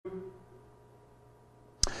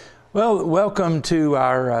Well, welcome to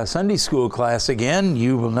our Sunday school class again.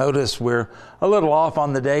 You will notice we're a little off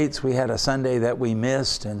on the dates. We had a Sunday that we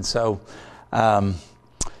missed, and so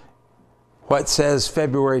what says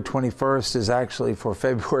February 21st is actually for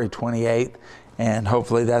February 28th, and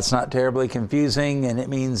hopefully that's not terribly confusing, and it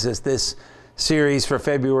means that this series for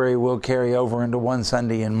February will carry over into one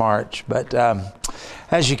Sunday in March. But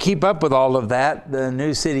as you keep up with all of that, the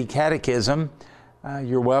New City Catechism,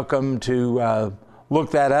 you're welcome to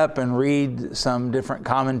look that up and read some different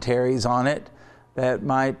commentaries on it that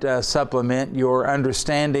might supplement your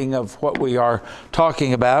understanding of what we are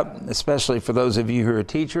talking about, especially for those of you who are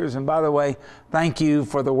teachers. And by the way, thank you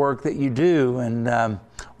for the work that you do, and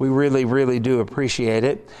we really, really do appreciate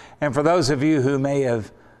it. And for those of you who may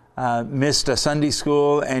have missed a Sunday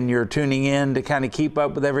school and you're tuning in to kind of keep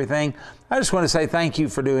up with everything, I just want to say thank you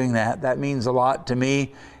for doing that. That means a lot to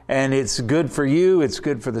me. And it's good for you, it's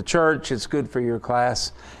good for the church, it's good for your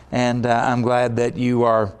class, and I'm glad that you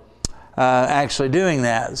are actually doing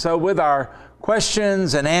that. So with our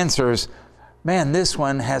questions and answers, man, this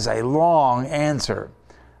one has a long answer.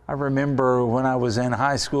 I remember when I was in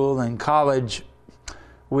high school and college,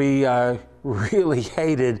 we really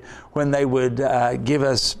hated when they would give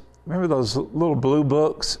us, remember those little blue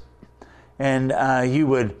books? And you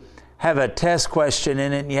would have a test question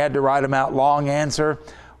in it, and you had to write them out long answer.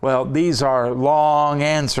 Well, these are long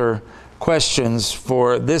answer questions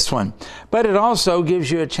for this one. But it also gives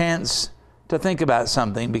you a chance to think about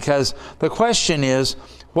something, because the question is,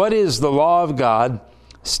 what is the law of God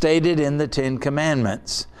stated in the Ten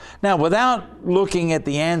Commandments? Now, without looking at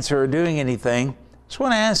the answer or doing anything, I just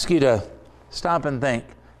want to ask you to stop and think.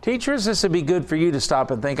 Teachers, this would be good for you to stop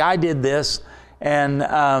and think. I did this, and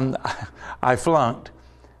I flunked.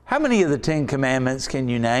 How many of the Ten Commandments can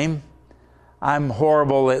you name? I'm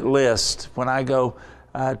horrible at lists. When I go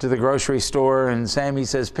to the grocery store and Sammy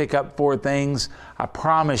says, pick up 4 things, I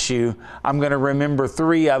promise you I'm going to remember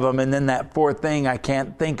 3 of them, and then that 4th thing, I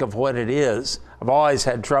can't think of what it is. I've always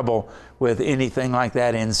had trouble with anything like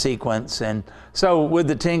that in sequence. And so with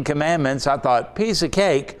the Ten Commandments, I thought, piece of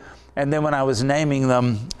cake. And then when I was naming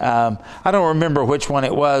them, I don't remember which one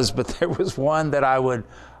it was, but there was one that I would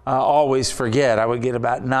always forget. I would get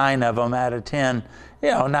about 9 of them out of 10.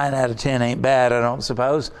 9 out of 10 ain't bad, I don't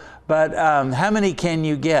suppose. But how many can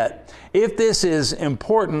you get? If this is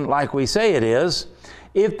important like we say it is,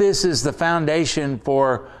 if this is the foundation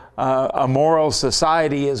for a moral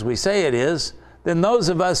society as we say it is, then those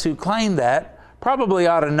of us who claim that probably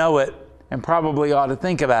ought to know it and probably ought to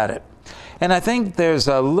think about it. And I think there's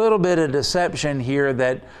a little bit of deception here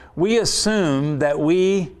that we assume that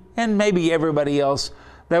we, and maybe everybody else,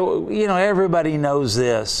 that everybody knows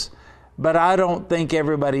this. But I don't think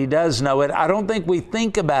everybody does know it. I don't think we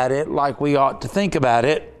think about it like we ought to think about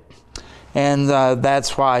it. And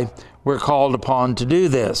that's why we're called upon to do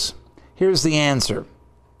this. Here's the answer.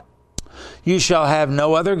 You shall have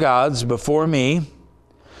no other gods before me.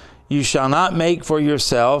 You shall not make for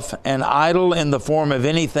yourself an idol in the form of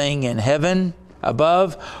anything in heaven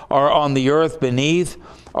above, or on the earth beneath,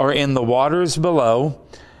 or in the waters below.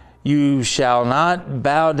 You shall not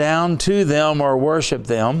bow down to them or worship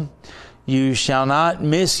them. You shall not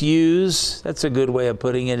misuse, that's a good way of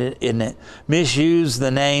putting it, isn't it? Misuse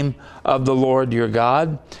the name of the Lord your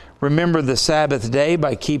God. Remember the Sabbath day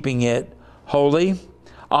by keeping it holy.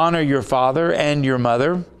 Honor your father and your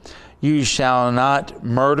mother. You shall not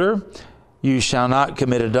murder. You shall not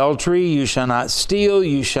commit adultery. You shall not steal.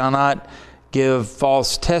 You shall not give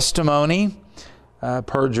false testimony,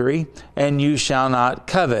 perjury. And you shall not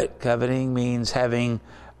covet. Coveting means having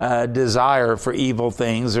a desire for evil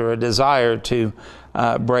things, or a desire to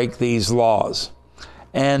break these laws.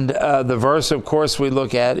 And the verse, of course, we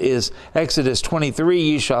look at is Exodus 23,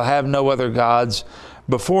 you shall have no other gods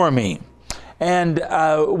before me. And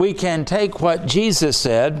we can take what Jesus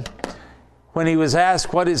said when he was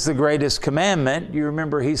asked, what is the greatest commandment? You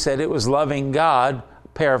remember he said it was loving God,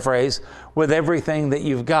 paraphrase, with everything that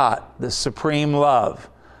you've got, the supreme love,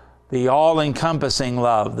 the all-encompassing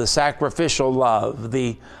love, the sacrificial love,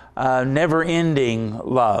 the never-ending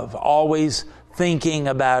love, always thinking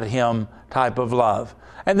about Him type of love.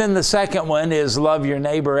 And then the second one is love your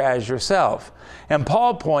neighbor as yourself. And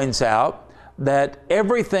Paul points out that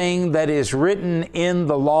everything that is written in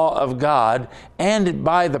the law of God and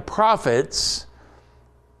by the prophets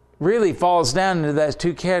really falls down into that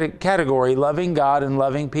 2 category, loving God and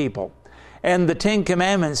loving people. And the Ten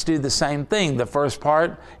Commandments do the same thing. The first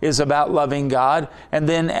part is about loving God. And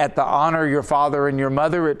then at the honor your father and your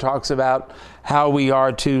mother, it talks about how we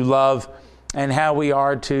are to love and how we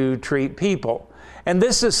are to treat people. And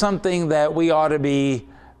this is something that we ought to be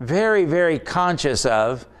very, very conscious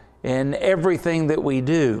of in everything that we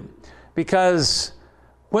do. Because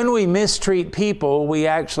when we mistreat people, we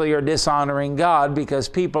actually are dishonoring God, because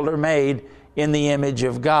people are made in the image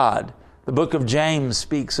of God. The book of James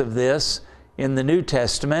speaks of this in the New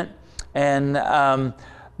Testament. And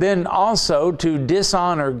then also, to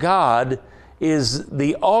dishonor God is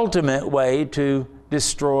the ultimate way to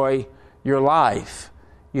destroy your life.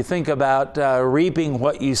 You think about reaping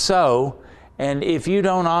what you sow, and if you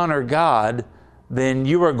don't honor God, then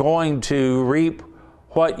you are going to reap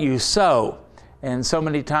what you sow. And so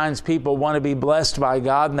many times people want to be blessed by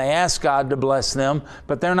God, and they ask God to bless them,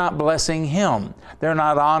 but they're not blessing Him. They're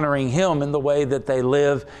not honoring Him in the way that they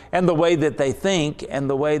live, and the way that they think, and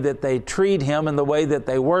the way that they treat Him, and the way that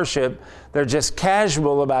they worship. They're just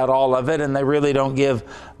casual about all of it, and they really don't give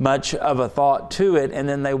much of a thought to it, and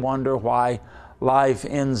then they wonder why life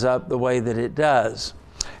ends up the way that it does.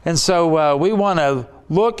 And so we want to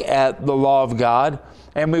look at the law of God,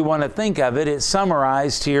 and we want to think of it. It's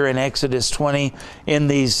summarized here in Exodus 20 in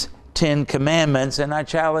these 10 commandments, and I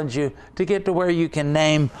challenge you to get to where you can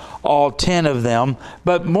name all 10 of them,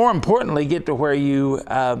 but more importantly, get to where you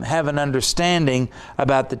have an understanding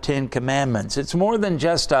about the 10 commandments. It's more than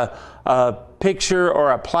just a picture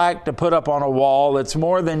or a plaque to put up on a wall. It's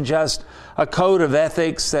more than just a code of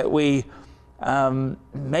ethics that we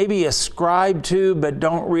maybe ascribe to, but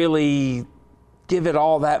don't really give it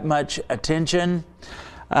all that much attention.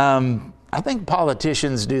 I think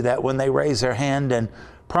politicians do that when they raise their hand and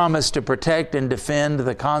promise to protect and defend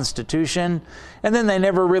the Constitution, and then they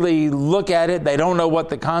never really look at it. They don't know what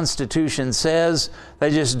the Constitution says.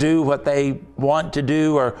 They just do what they want to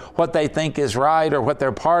do, or what they think is right, or what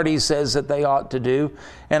their party says that they ought to do.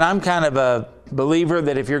 And I'm kind of a believer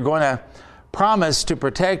that if you're going to promise to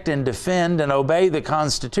protect and defend and obey the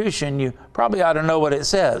Constitution, you probably ought to know what it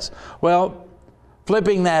says. Well,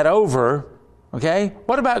 flipping that over, okay,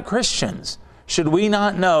 what about Christians? Should we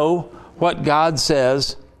not know what God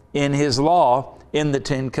says in His law in the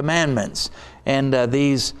 10 Commandments? And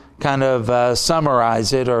these kind of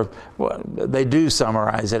summarize it, or well, they do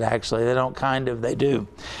summarize it actually. They don't kind of, they do.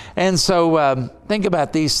 And so think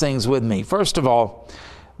about these things with me. First of all,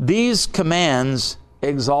 these commands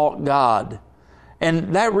exalt God.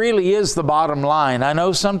 And that really is the bottom line. I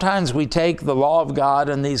know sometimes we take the law of God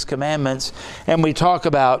and these commandments and we talk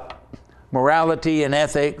about morality and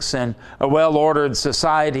ethics and a well-ordered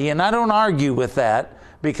society, and I don't argue with that,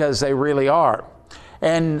 because they really are.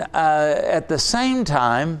 And at the same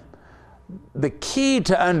time, the key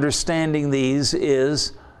to understanding these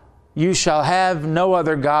is, you shall have no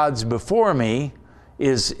other gods before me,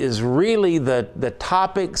 is really the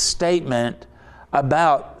topic statement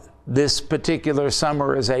about this particular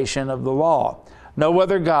summarization of the law. No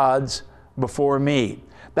other gods before me.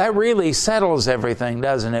 That really settles everything,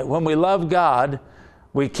 doesn't it? When we love God,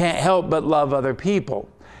 we can't help but love other people.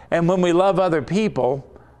 And when we love other people,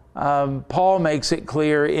 Paul makes it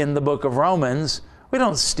clear in the book of Romans, we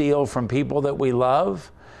don't steal from people that we love.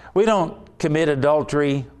 We don't commit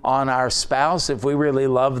adultery on our spouse if we really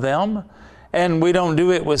love them. And we don't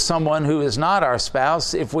do it with someone who is not our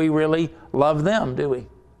spouse if we really love them, do we?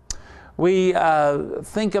 We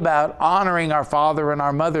think about honoring our father and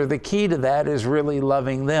our mother. The key to that is really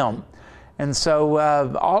loving them. And so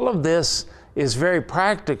all of this is very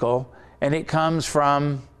practical, and it comes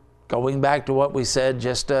from, going back to what we said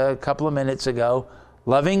just a couple of minutes ago,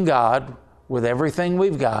 loving God with everything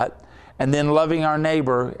we've got, and then loving our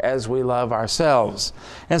neighbor as we love ourselves.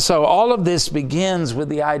 And so all of this begins with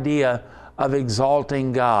the idea of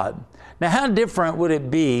exalting God. Now, how different would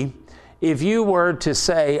it be if you were to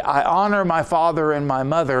say, I honor my father and my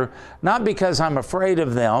mother, not because I'm afraid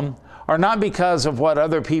of them, or not because of what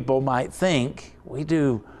other people might think. We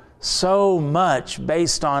do so much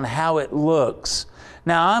based on how it looks.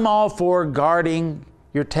 Now, I'm all for guarding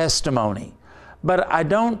your testimony, but I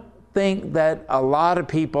don't think that a lot of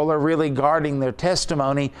people are really guarding their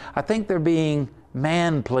testimony. I think they're being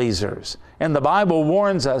man-pleasers. And the Bible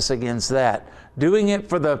warns us against that. Doing it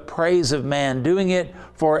for the praise of man, doing it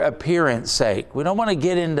for appearance sake. We don't want to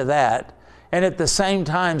get into that. And at the same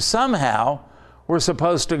time, somehow, we're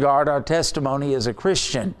supposed to guard our testimony as a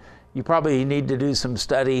Christian. You probably need to do some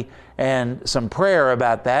study and some prayer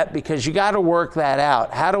about that, because you got to work that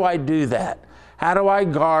out. How do I do that? How do I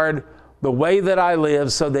guard the way that I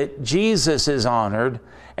live so that Jesus is honored,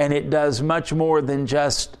 and it does much more than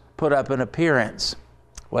just put up an appearance?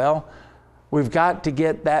 Well, we've got to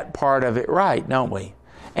get that part of it right, don't we?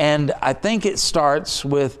 And I think it starts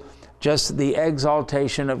with just the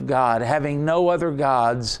exaltation of God, having no other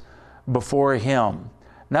gods before Him.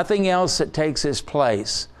 Nothing else that takes His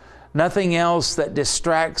place. nothing else that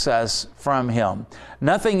distracts us from Him,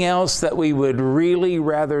 nothing else that we would really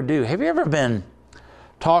rather do. Have you ever been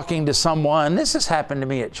talking to someone? This has happened to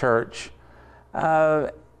me at church.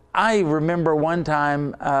 I remember one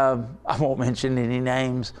time, I won't mention any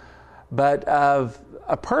names, but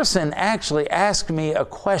a person actually asked me a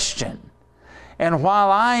question. And while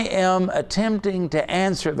I am attempting to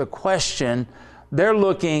answer the question, they're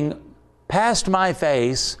looking past my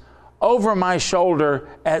face, over my shoulder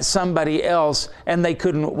at somebody else, and they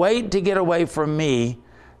couldn't wait to get away from me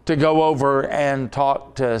to go over and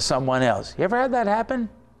talk to someone else. You ever had that happen?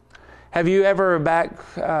 Have you ever, back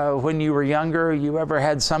when you were younger, you ever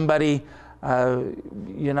had somebody,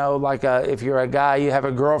 if you're a guy, you have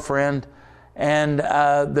a girlfriend, and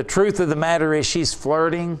the truth of the matter is she's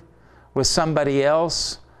flirting with somebody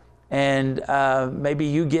else, and maybe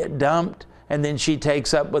you get dumped, and then she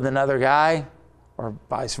takes up with another guy, or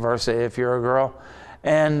vice versa if you're a girl.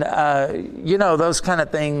 And, those kind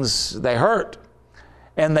of things, they hurt,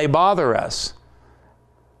 and they bother us.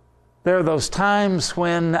 There are those times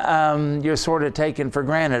when you're sort of taken for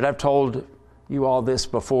granted. I've told you all this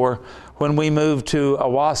before. When we moved to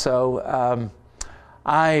Owasso,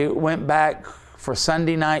 I went back for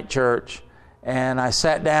Sunday night church, and I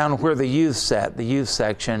sat down where the youth sat, the youth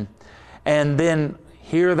section, and then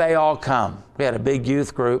here they all come. We had a big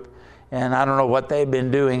youth group, and I don't know what they've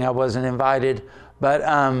been doing. I wasn't invited, but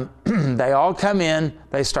they all come in,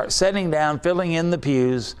 they start sitting down, filling in the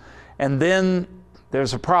pews, and then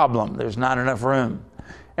there's a problem. There's not enough room.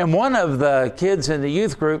 And one of the kids in the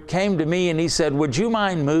youth group came to me and he said, "Would you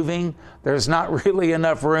mind moving? There's not really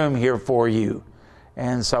enough room here for you."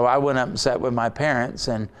 And so I went up and sat with my parents,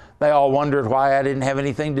 and they all wondered why I didn't have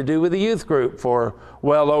anything to do with the youth group for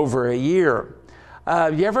well over a year.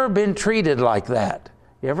 You ever been treated like that?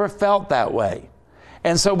 You ever felt that way?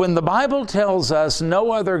 And so when the Bible tells us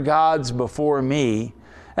no other gods before me,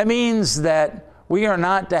 that means that we are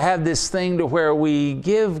not to have this thing to where we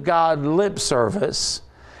give God lip service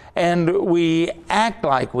and we act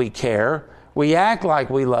like we care, we act like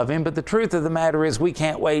we love Him, but the truth of the matter is we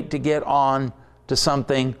can't wait to get on to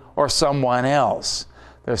something or someone else.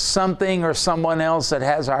 There's something or someone else that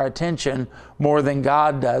has our attention more than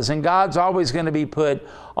God does. And God's always going to be put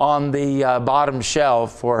on the bottom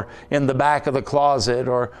shelf or in the back of the closet,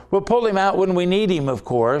 or we'll pull Him out when we need Him, of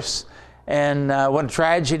course. And when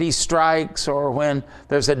tragedy strikes, or when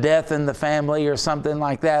there's a death in the family or something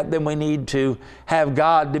like that, then we need to have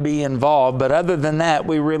God to be involved. But other than that,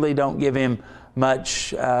 we really don't give Him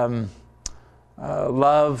much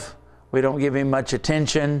love. We don't give Him much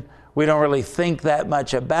attention. We don't really think that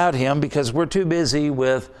much about Him because we're too busy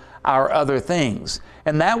with our other things.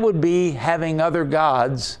 And that would be having other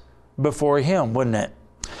gods before Him, wouldn't it?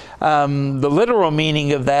 The literal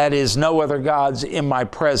meaning of that is no other gods in my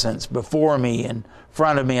presence, before me, in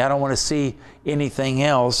front of me. I don't want to see anything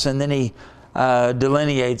else. And then he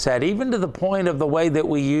delineates that, even to the point of the way that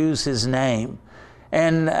we use His name.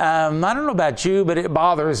 And I don't know about you, but it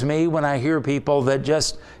bothers me when I hear people that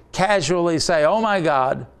just casually say, "Oh my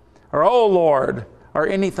God," or "Oh Lord," or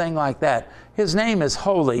anything like that. His name is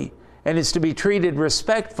holy, and it's to be treated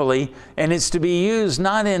respectfully, and it's to be used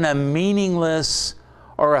not in a meaningless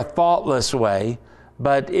or a thoughtless way,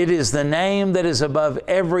 but it is the name that is above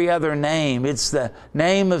every other name. It's the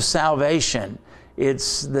name of salvation.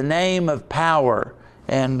 It's the name of power,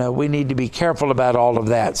 and we need to be careful about all of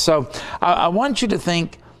that. So I want you to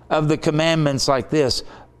think of the commandments like this.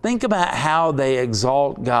 Think about how they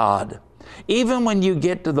exalt God. Even when you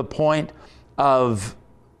get to the point of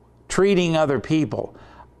treating other people,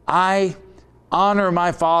 I honor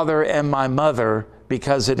my father and my mother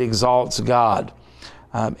because it exalts God.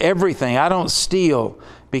 Everything. I don't steal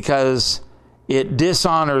because it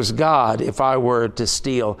dishonors God if I were to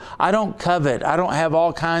steal. I don't covet. I don't have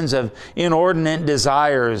all kinds of inordinate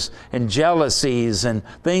desires and jealousies and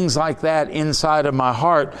things like that inside of my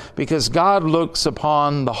heart, because God looks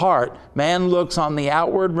upon the heart. Man looks on the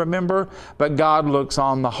outward, remember, but God looks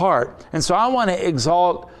on the heart. And so I want to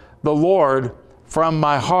exalt the Lord from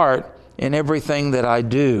my heart in everything that I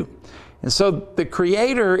do. And so the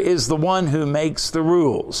Creator is the one who makes the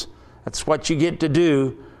rules. That's what you get to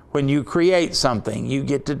do when you create something. You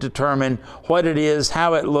get to determine what it is,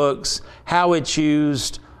 how it looks, how it's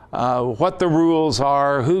used, what the rules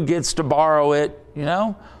are, who gets to borrow it. You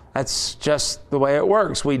know, that's just the way it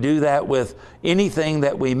works. We do that with anything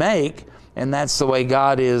that we make, and that's the way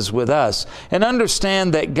God is with us. And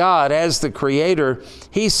understand that God, as the Creator,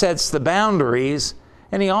 He sets the boundaries,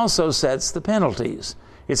 and He also sets the penalties.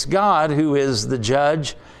 It's God who is the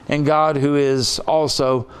judge, and God who is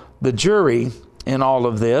also the jury in all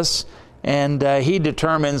of this. and He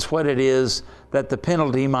determines what it is that the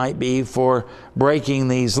penalty might be for breaking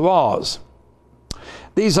these laws.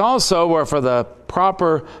 These also are for the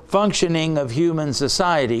proper functioning of human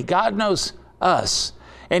society. God knows us,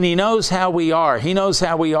 and He knows how we are. He knows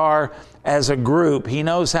how we are as a group. He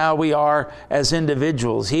knows how we are as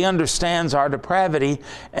individuals. He understands our depravity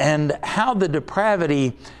and how the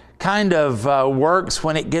depravity kind of works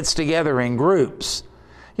when it gets together in groups.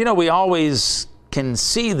 You know, we always can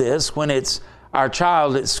see this when it's our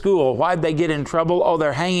child at school. Why'd they get in trouble? Oh,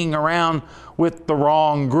 they're hanging around with the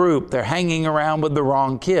wrong group. They're hanging around with the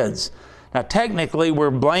wrong kids. Now, technically,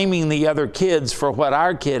 we're blaming the other kids for what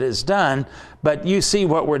our kid has done, but you see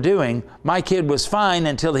what we're doing. My kid was fine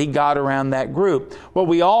until he got around that group. Well,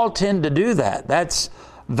 we all tend to do that. That's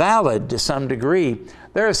valid to some degree.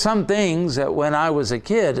 There are some things that when I was a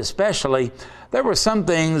kid, especially, there were some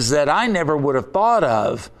things that I never would have thought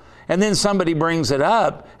of. And then somebody brings it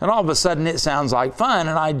up, and all of a sudden it sounds like fun,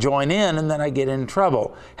 and I join in, and then I get in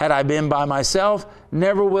trouble. Had I been by myself,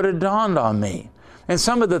 never would have dawned on me. And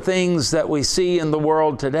some of the things that we see in the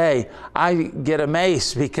world today, I get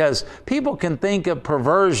amazed because people can think of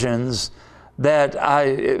perversions that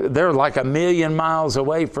they're like a million miles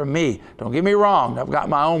away from me. Don't get me wrong, I've got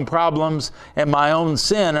my own problems and my own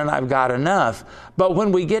sin, and I've got enough. But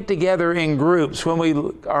when we get together in groups, when we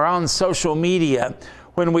are on social media,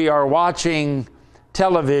 when we are watching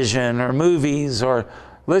television or movies or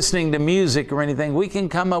listening to music or anything, we can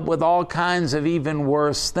come up with all kinds of even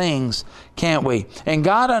worse things, can't we? And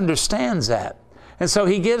God understands that. And so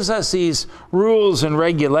He gives us these rules and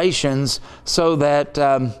regulations so that,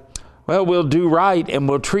 we'll do right and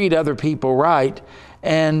we'll treat other people right,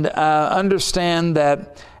 and understand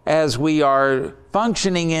that as we are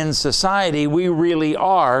functioning in society, we really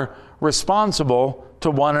are responsible to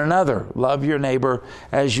one another. Love your neighbor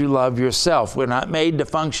as you love yourself. We're not made to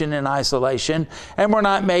function in isolation, and we're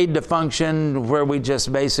not made to function where we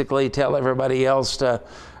just basically tell everybody else to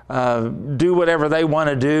do whatever they want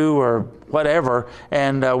to do or whatever,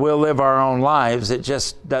 and we'll live our own lives. It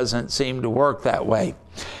just doesn't seem to work that way.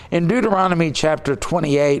 In Deuteronomy chapter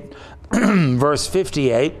 28, verse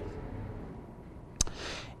 58,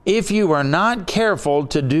 if you are not careful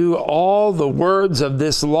to do all the words of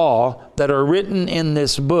this law that are written in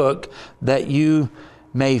this book, that you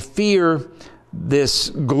may fear this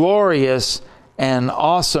glorious and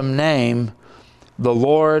awesome name, the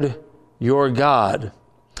Lord your God.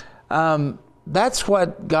 That's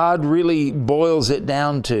what God really boils it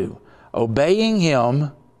down to. Obeying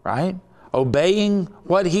Him, right? Obeying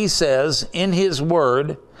what He says in His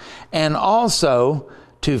Word, and also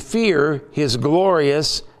to fear His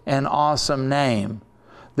glorious and awesome name.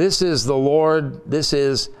 This is the Lord, this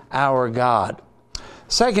is our God.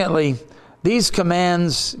 Secondly, these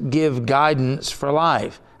commands give guidance for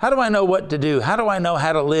life. How do I know what to do? How do I know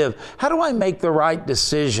how to live? How do I make the right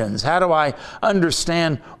decisions? How do I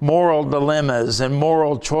understand moral dilemmas and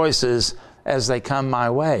moral choices as they come my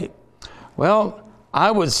way? Well, I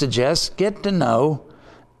would suggest get to know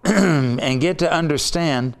and get to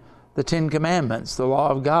understand the Ten Commandments, the law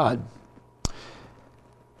of God.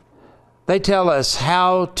 They tell us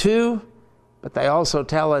how to, but they also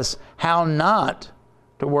tell us how not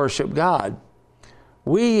to worship God.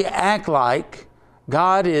 We act like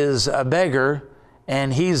God is a beggar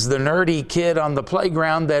and He's the nerdy kid on the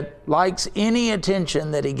playground that likes any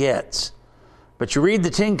attention that he gets. But you read the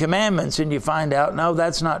Ten Commandments and you find out, no,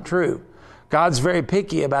 that's not true. God's very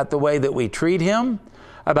picky about the way that we treat Him,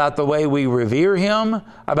 about the way we revere Him,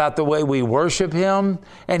 about the way we worship Him,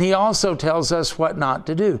 and He also tells us what not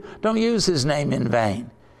to do. Don't use His name in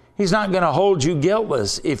vain. He's not going to hold you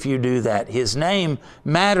guiltless if you do that. His name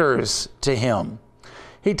matters to Him.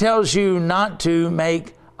 He tells you not to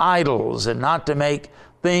make idols and not to make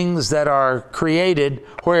things that are created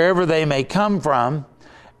wherever they may come from,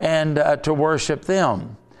 and to worship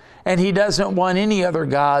them. And He doesn't want any other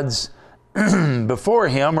gods before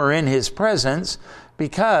Him or in His presence,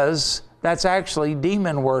 because that's actually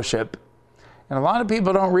demon worship. And a lot of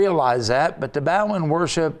people don't realize that, but to bow and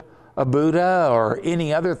worship a Buddha or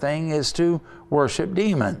any other thing is to worship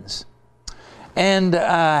demons. And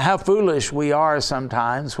how foolish we are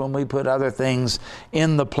sometimes when we put other things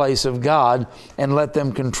in the place of God and let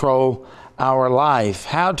them control our life.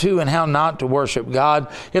 How to and how not to worship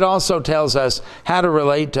God. It also tells us how to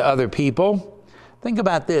relate to other people. Think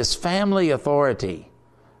about this, family authority.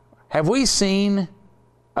 Have we seen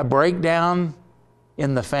a breakdown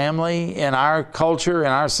in the family, in our culture, in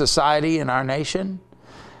our society, in our nation?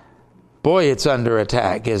 Boy, it's under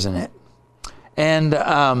attack, isn't it?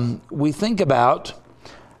 And we think about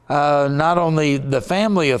not only the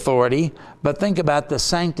family authority, But think about the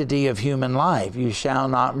sanctity of human life. You shall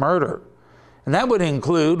not murder. And that would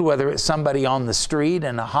include whether it's somebody on the street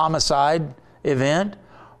in a homicide event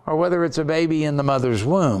or whether it's a baby in the mother's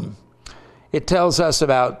womb. It tells us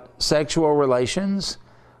about sexual relations.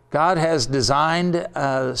 God has designed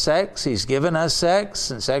sex. He's given us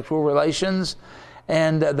sex and sexual relations,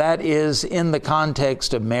 and that is in the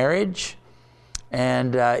context of marriage.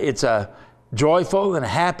 And it's a joyful and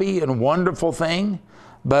happy and wonderful thing.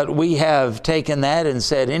 But we have taken that and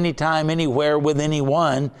said anytime, anywhere, with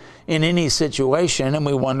anyone, in any situation, and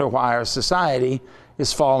we wonder why our society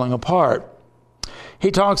is falling apart.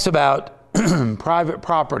 He talks about private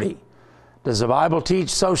property. Does the Bible teach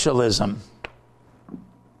socialism?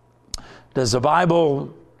 Does the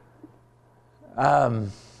Bible,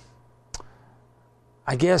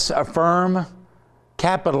 affirm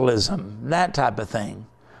capitalism, that type of thing?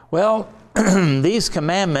 Well, these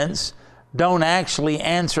commandments don't actually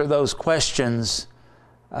answer those questions,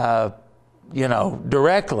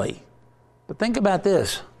 directly. But think about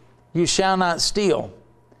this. You shall not steal.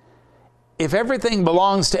 If everything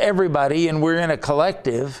belongs to everybody and we're in a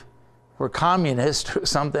collective, we're communist or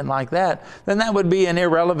something like that, then that would be an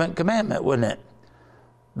irrelevant commandment, wouldn't it?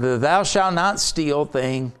 The thou shalt not steal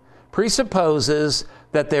thing presupposes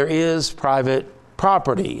that there is private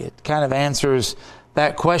property. It kind of answers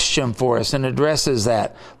that question for us and addresses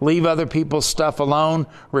that. Leave other people's stuff alone.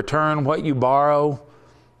 Return what you borrow.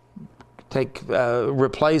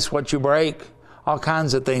 Replace what you break. All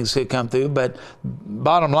kinds of things could come through, but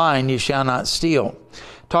bottom line, you shall not steal.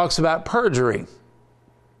 Talks about perjury.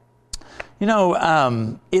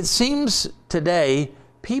 It seems today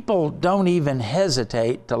people don't even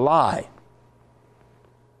hesitate to lie.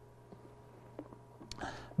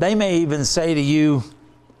 They may even say to you,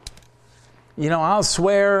 I'll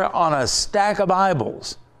swear on a stack of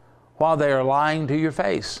Bibles, while they are lying to your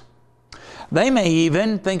face. They may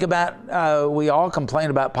even think about, we all complain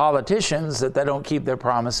about politicians that they don't keep their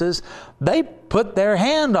promises. They put their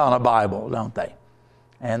hand on a Bible, don't they?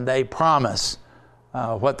 And they promise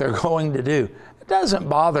what they're going to do. It doesn't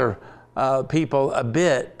bother people a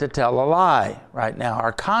bit to tell a lie right now.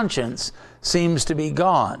 Our conscience seems to be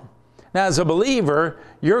gone. Now, as a believer,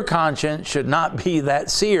 your conscience should not be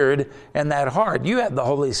that seared and that hard. You have the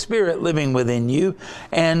Holy Spirit living within you,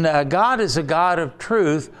 and God is a God of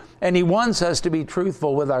truth, and He wants us to be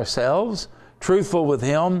truthful with ourselves, truthful with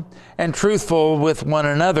Him, and truthful with one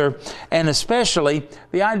another. And especially,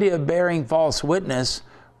 the idea of bearing false witness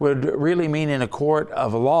would really mean in a court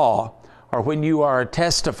of law, or when you are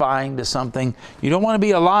testifying to something. You don't want to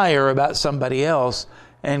be a liar about somebody else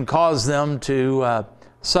and cause them to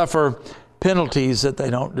suffer penalties that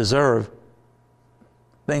they don't deserve.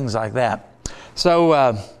 Things like that. So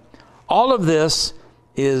all of this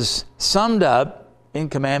is summed up in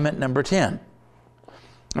commandment number 10.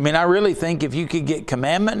 I really think if you could get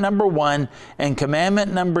commandment number 1 and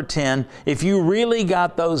commandment number 10, if you really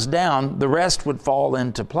got those down, the rest would fall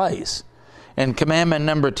into place. And commandment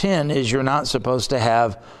number 10 is you're not supposed to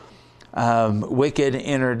have wicked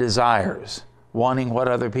inner desires, wanting what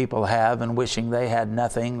other people have and wishing they had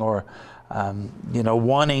nothing, or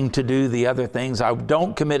wanting to do the other things. I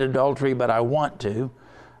don't commit adultery, but I want to.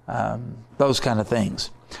 Those kind of things.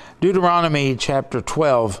 Deuteronomy chapter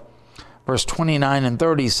 12, verse 29 and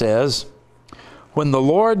 30 says, "When the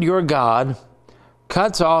Lord your God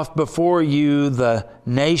cuts off before you the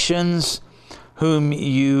nations to whom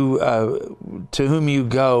you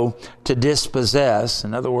go to dispossess,"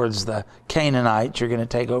 in other words, the Canaanites, you're going to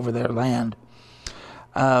take over their land,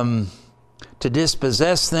 to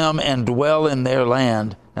dispossess them and dwell in their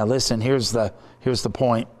land. Now listen, here's the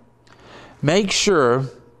point. Make sure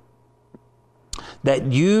that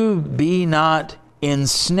you be not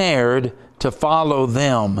ensnared to follow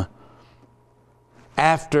them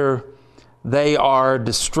after they are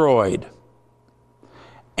destroyed,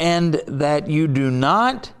 and that you do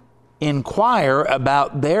not inquire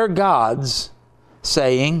about their gods,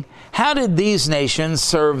 saying, "How did these nations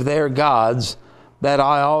serve their gods, that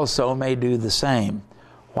I also may do the same?"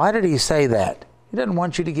 Why did he say that? He doesn't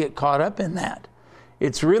want you to get caught up in that.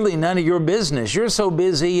 It's really none of your business. You're so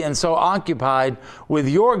busy and so occupied with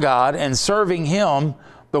your God and serving Him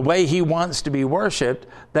the way He wants to be worshiped,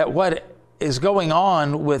 that what is going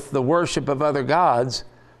on with the worship of other gods,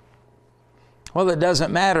 well, it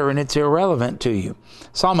doesn't matter and it's irrelevant to you.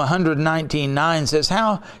 Psalm 119:9 says,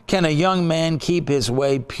 "How can a young man keep his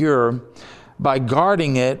way pure? By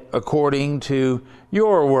guarding it according to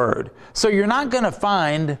your word." So you're not going to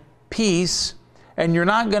find peace, and you're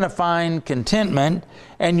not going to find contentment,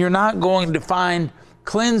 and you're not going to find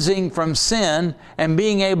cleansing from sin and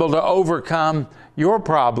being able to overcome your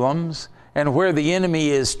problems and where the enemy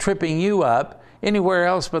is tripping you up anywhere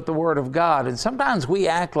else but the Word of God. And sometimes we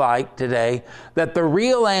act like today that the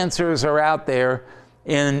real answers are out there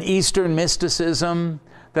in Eastern mysticism,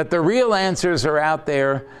 that the real answers are out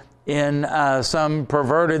there in some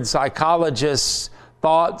perverted psychologist's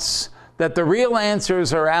thoughts, that the real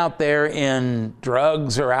answers are out there in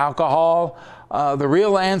drugs or alcohol. The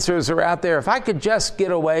real answers are out there. If I could just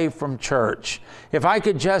get away from church, if I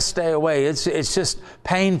could just stay away, it's just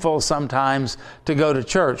painful sometimes to go to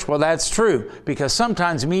church. Well, that's true, because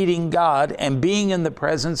sometimes meeting God and being in the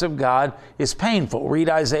presence of God is painful. Read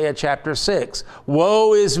Isaiah chapter 6.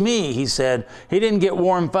 Woe is me, he said. He didn't get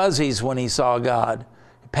warm fuzzies when he saw God.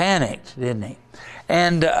 He panicked, didn't he?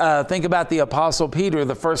 And think about the Apostle Peter.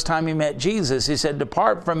 The first time he met Jesus, he said,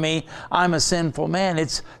 "Depart from me, I'm a sinful man."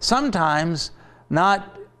 It's sometimes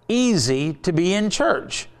not easy to be in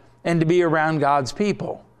church and to be around God's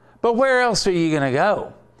people. But where else are you going to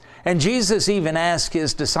go? And Jesus even asked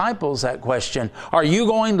his disciples that question, "Are you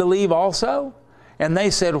going to leave also?" And they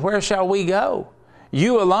said, "Where shall we go?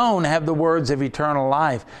 You alone have the words of eternal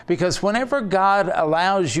life." Because whenever God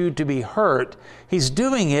allows you to be hurt, He's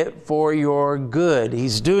doing it for your good.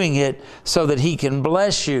 He's doing it so that He can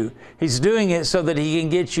bless you. He's doing it so that He can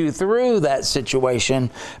get you through that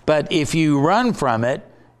situation. But if you run from it,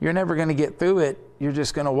 you're never going to get through it. You're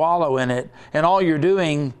just going to wallow in it. And all you're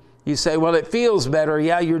doing, you say, well, it feels better.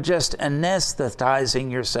 Yeah, you're just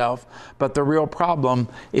anesthetizing yourself, but the real problem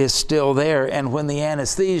is still there. And when the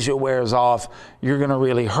anesthesia wears off, you're going to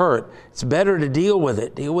really hurt. It's better to deal with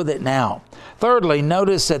it. Deal with it now. Thirdly,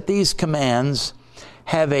 notice that these commands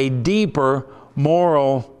have a deeper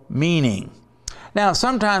moral meaning. Now,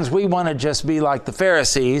 sometimes we want to just be like the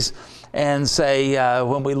Pharisees and say,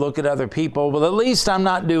 when we look at other people, well, at least I'm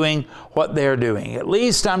not doing what they're doing. At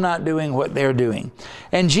least I'm not doing what they're doing.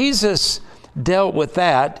 And Jesus dealt with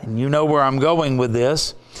that, and you know where I'm going with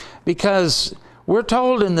this, because we're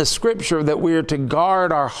told in the Scripture that we're to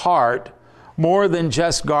guard our heart more than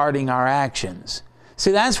just guarding our actions.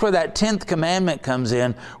 See, that's where that 10th commandment comes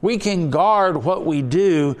in. We can guard what we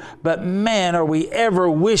do, but man, are we ever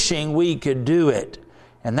wishing we could do it.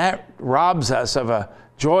 And that robs us of a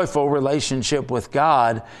joyful relationship with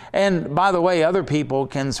God. And by the way, other people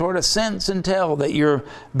can sort of sense and tell that you're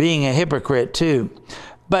being a hypocrite too.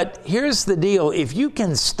 But here's the deal. If you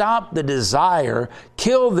can stop the desire,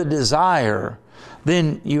 kill the desire,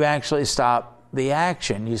 then you actually stop the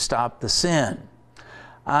action. You stop the sin.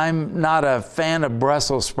 I'm not a fan of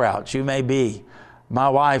Brussels sprouts. You may be. My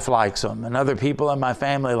wife likes them, and other people in my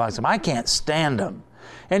family likes them. I can't stand them.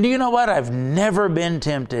 And do you know what? I've never been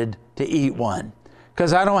tempted to eat one,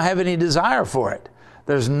 because I don't have any desire for it.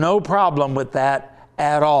 There's no problem with that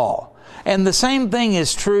at all. And the same thing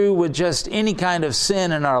is true with just any kind of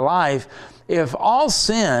sin in our life. If all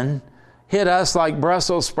sin hit us like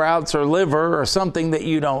Brussels sprouts or liver or something that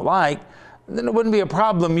you don't like, then it wouldn't be a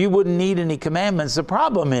problem. You wouldn't need any commandments. The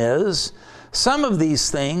problem is some of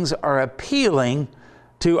these things are appealing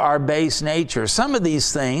to our base nature. Some of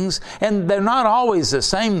these things, and they're not always the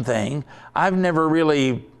same thing. I've never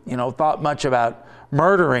really, thought much about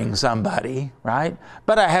murdering somebody, right?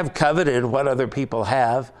 But I have coveted what other people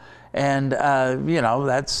have. And,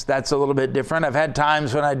 that's a little bit different. I've had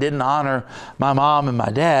times when I didn't honor my mom and my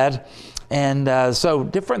dad. And so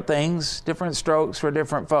different things, different strokes for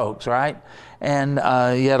different folks, right? And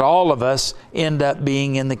yet all of us end up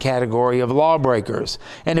being in the category of lawbreakers.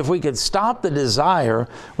 And if we could stop the desire,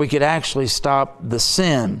 we could actually stop the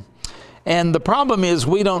sin. And the problem is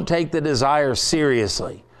we don't take the desire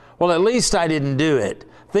seriously. Well, at least I didn't do it,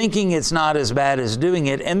 thinking it's not as bad as doing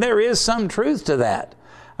it. And there is some truth to that.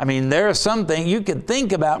 I mean, there are some things you could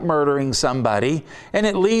think about murdering somebody, and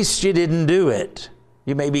at least you didn't do it.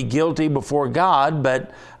 You may be guilty before God,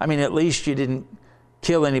 but at least you didn't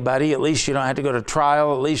kill anybody. At least you don't have to go to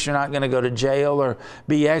trial. At least you're not going to go to jail or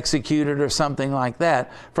be executed or something like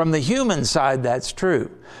that. From the human side, that's true.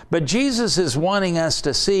 But Jesus is wanting us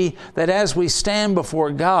to see that as we stand before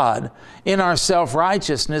God in our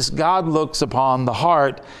self-righteousness, God looks upon the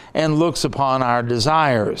heart and looks upon our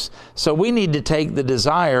desires. So we need to take the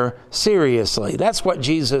desire seriously. That's what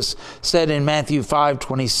Jesus said in Matthew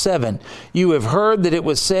 5:27. You have heard that it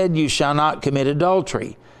was said, you shall not commit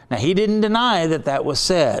adultery. Now, he didn't deny that that was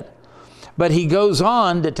said, but he goes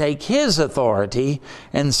on to take his authority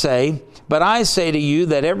and say, but I say to you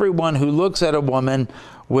that everyone who looks at a woman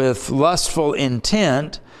with lustful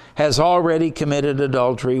intent has already committed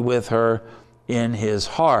adultery with her in his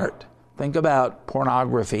heart. Think about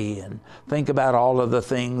pornography and think about all of the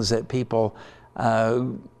things that people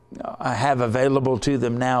have available to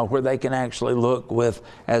them now, where they can actually look with,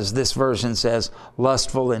 as this version says,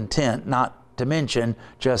 lustful intent, not to mention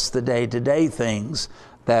just the day-to-day things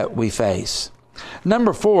that we face.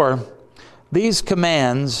 Number 4, these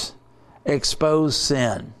commands expose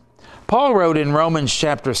sin. Paul wrote in Romans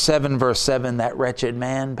chapter 7, verse 7, that wretched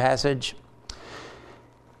man passage.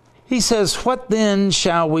 He says, "What then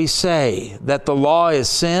shall we say? That the law is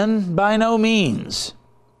sin? By no means.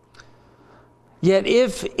 Yet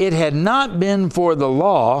if it had not been for the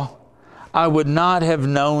law, I would not have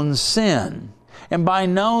known sin." And by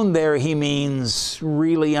known there, he means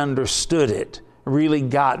really understood it, really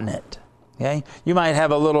gotten it. Okay? You might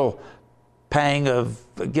have a little pang of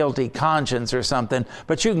a guilty conscience or something,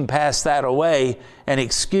 but you can pass that away and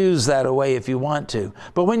excuse that away if you want to.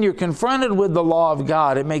 But when you're confronted with the law of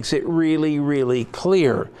God, it makes it really, really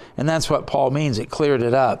clear. And that's what Paul means. It cleared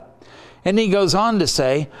it up. And he goes on to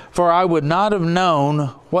say, "For I would not have known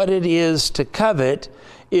what it is to covet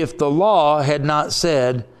if the law had not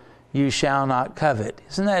said, 'You shall not covet.'"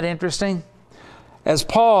 Isn't that interesting? As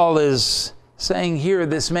Paul is saying here,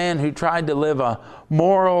 this man who tried to live a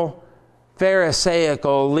moral,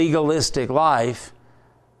 Pharisaical, legalistic life,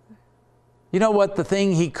 you know what the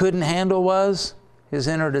thing he couldn't handle was? His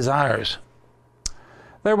inner desires.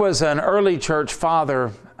 There was an early church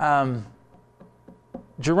father,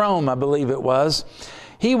 Jerome, I believe it was.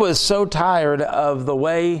 He was so tired of the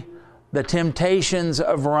way the temptations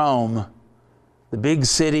of Rome, the big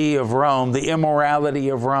city of Rome, the immorality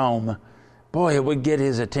of Rome, boy, it would get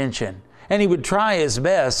his attention. And he would try his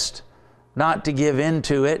best not to give in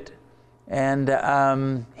to it. And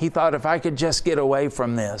he thought, if I could just get away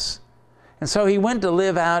from this. And so he went to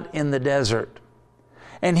live out in the desert.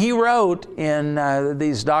 And he wrote in,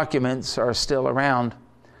 these documents are still around,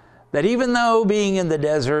 that even though being in the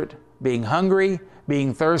desert, being hungry,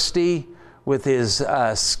 being thirsty, with his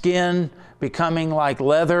skin becoming like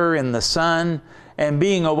leather in the sun, and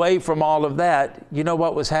being away from all of that, you know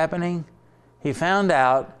what was happening? He found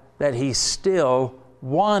out that he still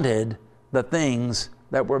wanted the things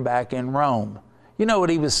that were back in Rome. You know what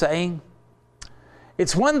he was saying?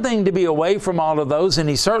 It's one thing to be away from all of those, and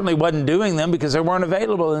he certainly wasn't doing them because they weren't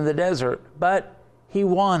available in the desert, but he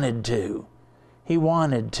wanted to. He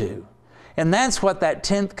wanted to. And that's what that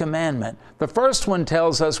 10th commandment, the first one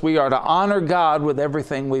tells us we are to honor God with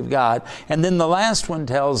everything we've got. And then the last one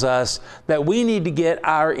tells us that we need to get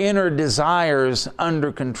our inner desires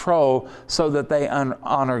under control so that they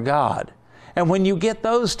honor God. And when you get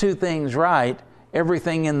those two things right,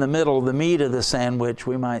 everything in the middle, the meat of the sandwich,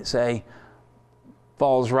 we might say,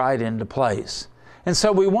 falls right into place. And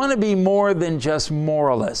so we want to be more than just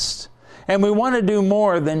moralists. And we want to do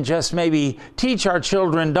more than just maybe teach our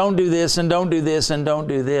children, don't do this and don't do this and don't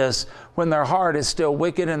do this, when their heart is still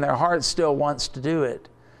wicked and their heart still wants to do it.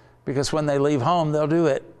 Because when they leave home, they'll do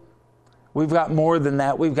it. We've got more than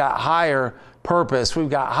that. We've got higher purpose. We've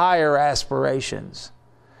got higher aspirations.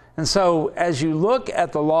 And so as you look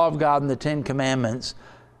at the law of God and the 10 commandments,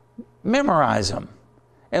 memorize them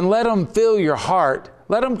and let them fill your heart.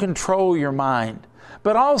 Let them control your mind.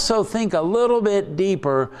 But also think a little bit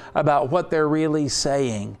deeper about what they're really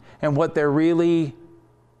saying and what they're really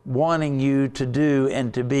wanting you to do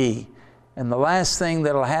and to be. And the last thing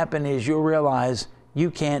that'll happen is you'll realize you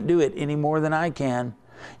can't do it any more than I can.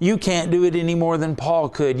 You can't do it any more than Paul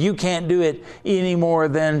could. You can't do it any more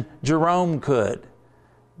than Jerome could.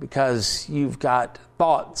 Because you've got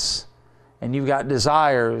thoughts and you've got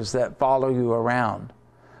desires that follow you around.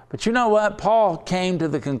 But you know what? Paul came to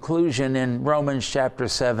the conclusion in Romans chapter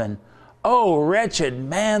 7, "Oh, wretched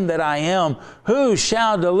man that I am, who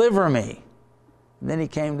shall deliver me?" And then he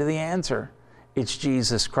came to the answer. It's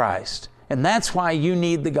Jesus Christ. And that's why you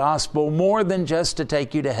need the gospel more than just to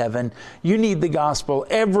take you to heaven. You need the gospel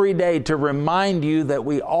every day to remind you that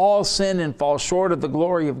we all sin and fall short of the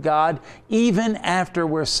glory of God, even after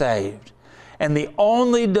we're saved. And the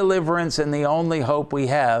only deliverance and the only hope we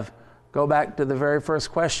have, go back to the very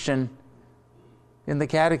first question in the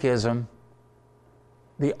catechism,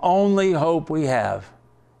 the only hope we have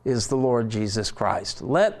is the Lord Jesus Christ.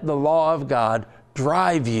 Let the law of God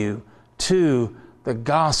drive you to the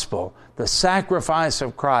gospel, the sacrifice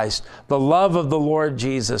of Christ, the love of the Lord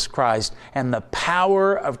Jesus Christ, and the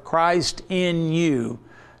power of Christ in you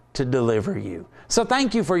to deliver you. So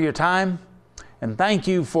thank you for your time, and thank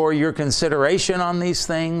you for your consideration on these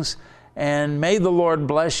things, and may the Lord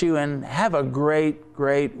bless you, and have a great,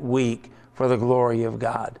 great week for the glory of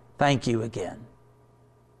God. Thank you again.